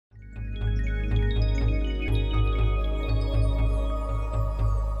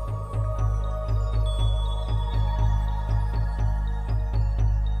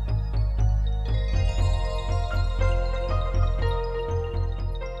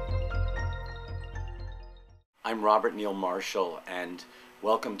I'm Robert Neil Marshall, and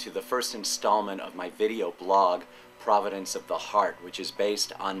welcome to the first installment of my video blog, Providence of the Heart, which is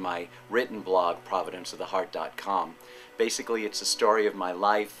based on my written blog, providenceoftheheart.com. Basically, it's a story of my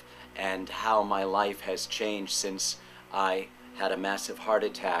life and how my life has changed since I had a massive heart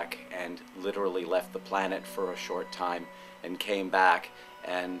attack and literally left the planet for a short time and came back,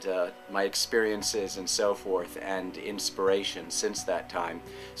 and my experiences and so forth and inspiration since that time.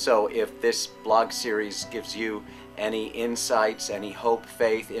 So if this blog series gives you any insights, any hope,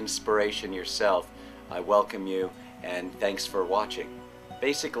 faith, inspiration yourself, I welcome you, and thanks for watching.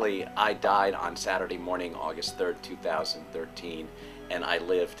 Basically, I died on Saturday morning, August 3rd, 2013, and I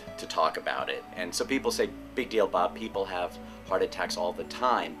lived to talk about it. And so people say, big deal, Bob, people have heart attacks all the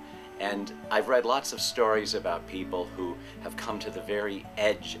time. And I've read lots of stories about people who have come to the very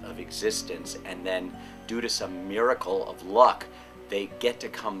edge of existence, and then due to some miracle of luck, they get to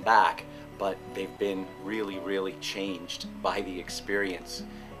come back, but they've been really changed by the experience.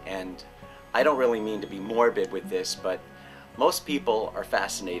 And I don't really mean to be morbid with this, but most people are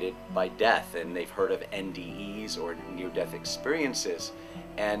fascinated by death, and they've heard of NDEs or near-death experiences.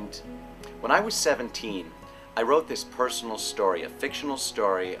 And when I was 17, I wrote this personal story, a fictional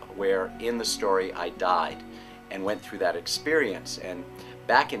story, where in the story I died and went through that experience. And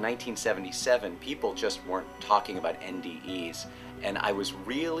back in 1977, people just weren't talking about NDEs. And I was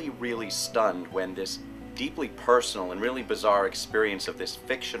really stunned when this deeply personal and really bizarre experience of this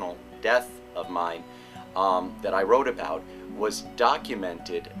fictional death of mine that I wrote about was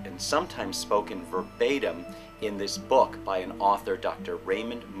documented and sometimes spoken verbatim in this book by an author, Dr.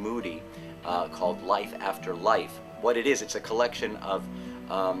 Raymond Moody, called Life After Life. What it is, it's a collection of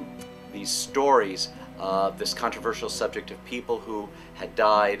these stories, this controversial subject of people who had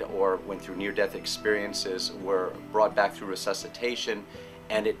died or went through near-death experiences, were brought back through resuscitation,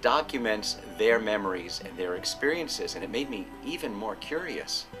 and it documents their memories and their experiences. And it made me even more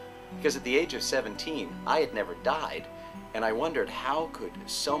curious, because at the age of 17, I had never died, and I wondered how could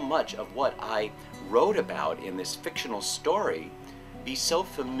so much of what I wrote about in this fictional story be so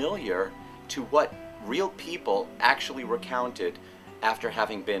familiar to what real people actually recounted after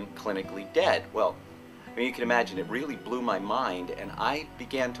having been clinically dead. Well, I mean, you can imagine, it really blew my mind, and I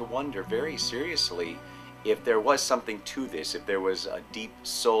began to wonder very seriously if there was something to this, if there was a deep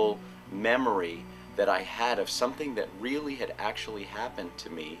soul memory that I had of something that really had actually happened to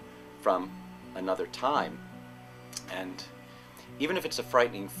me from another time. And even if it's a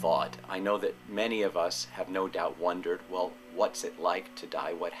frightening thought, I know that many of us have no doubt wondered, well, what's it like to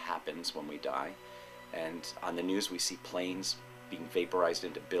die? What happens when we die? And on the news we see planes being vaporized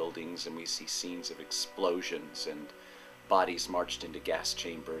into buildings, and we see scenes of explosions and bodies marched into gas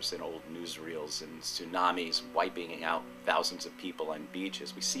chambers and old newsreels, and tsunamis wiping out thousands of people on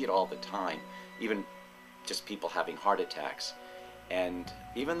beaches. We see it all the time, even just people having heart attacks. And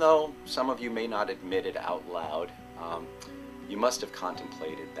even though some of you may not admit it out loud, you must have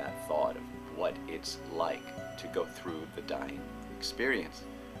contemplated that thought of what it's like to go through the dying experience.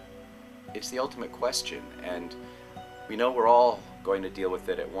 It's the ultimate question, and we know we're all going to deal with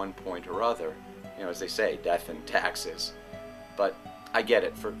it at one point or other. You know, as they say, death and taxes. But I get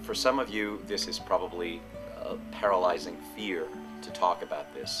it. For some of you, this is probably a paralyzing fear to talk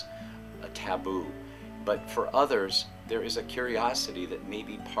about this, a taboo. But for others, there is a curiosity that may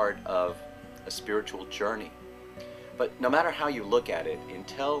be part of a spiritual journey. But no matter how you look at it,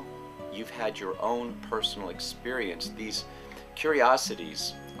 until you've had your own personal experience, these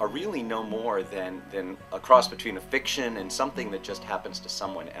curiosities are really no more than a cross between a fiction and something that just happens to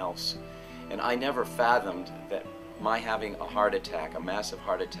someone else. And I never fathomed that my having a heart attack, a massive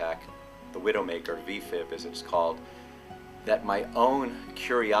heart attack, the Widowmaker, VFib as it's called, that my own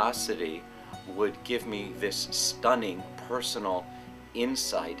curiosity would give me this stunning personal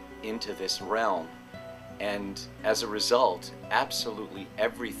insight into this realm. And as a result, absolutely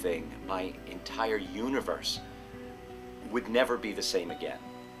everything, my entire universe, would never be the same again.